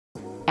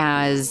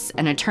As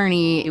an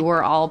attorney,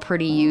 we're all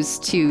pretty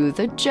used to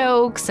the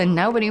jokes and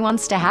nobody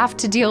wants to have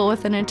to deal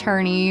with an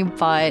attorney,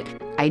 but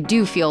I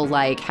do feel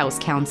like house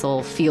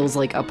counsel feels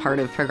like a part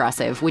of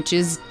Progressive, which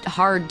is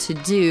hard to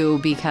do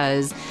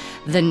because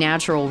the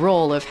natural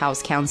role of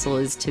house counsel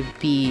is to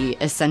be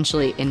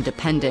essentially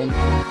independent.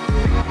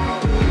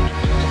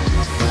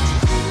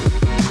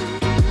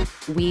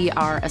 We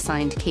are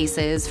assigned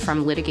cases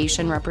from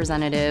litigation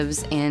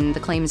representatives in the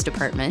claims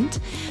department.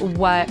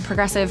 What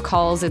Progressive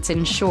calls its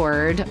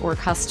insured or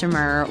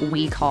customer,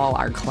 we call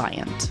our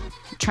client.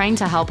 Trying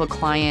to help a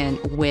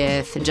client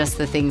with just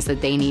the things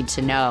that they need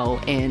to know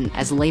in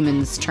as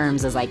layman's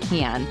terms as I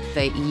can.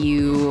 That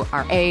you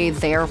are A,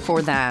 there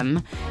for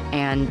them,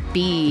 and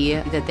B,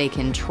 that they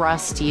can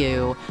trust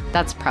you.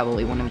 That's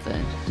probably one of the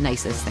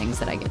nicest things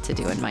that I get to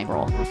do in my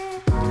role.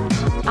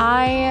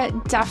 I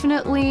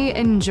definitely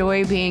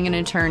enjoy being an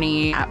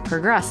attorney at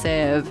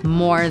Progressive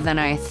more than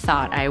I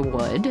thought I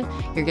would.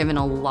 You're given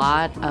a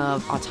lot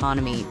of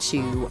autonomy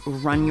to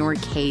run your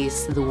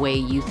case the way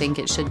you think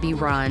it should be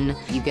run.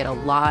 You get a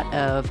lot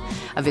of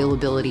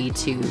availability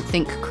to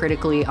think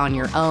critically on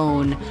your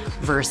own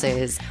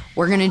versus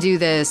we're going to do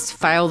this,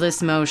 file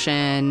this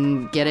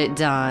motion, get it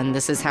done.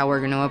 This is how we're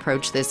going to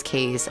approach this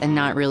case, and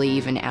not really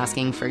even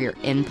asking for your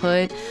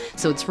input.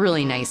 So it's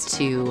really nice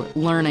to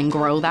learn and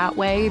grow that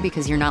way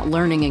because you're not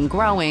learning and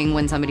growing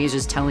when somebody's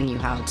just telling you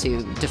how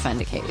to defend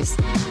a case.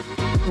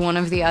 One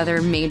of the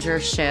other major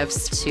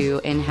shifts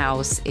to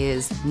in-house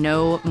is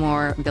no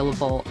more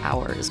billable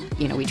hours.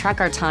 You know, we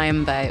track our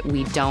time, but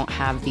we don't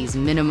have these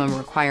minimum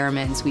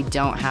requirements. We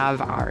don't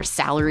have our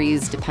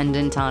salaries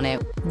dependent on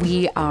it.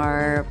 We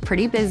are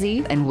pretty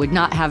busy and would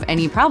not have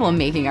any problem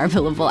making our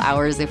billable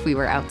hours if we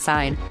were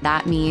outside.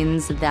 That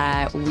means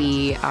that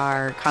we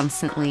are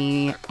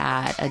constantly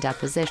at a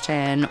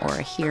deposition or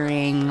a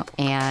hearing,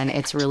 and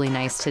it's really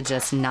nice to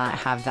just not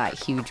have that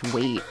huge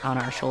weight on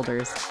our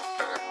shoulders.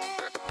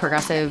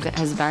 Progressive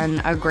has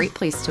been a great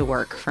place to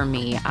work for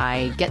me.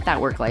 I get that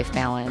work-life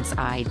balance.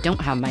 I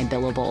don't have my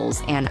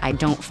billables, and I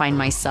don't find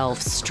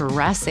myself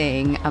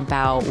stressing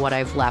about what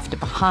I've left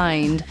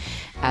behind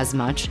as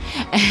much.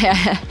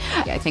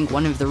 I think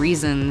one of the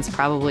reasons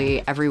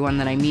probably everyone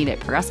that I meet at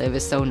Progressive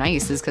is so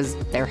nice is because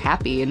they're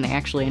happy and they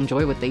actually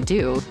enjoy what they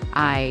do.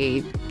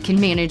 I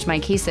can manage my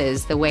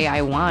cases the way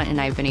I want,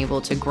 and I've been able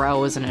to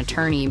grow as an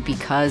attorney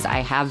because I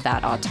have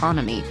that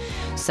autonomy.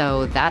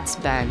 So that's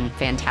been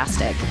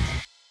fantastic.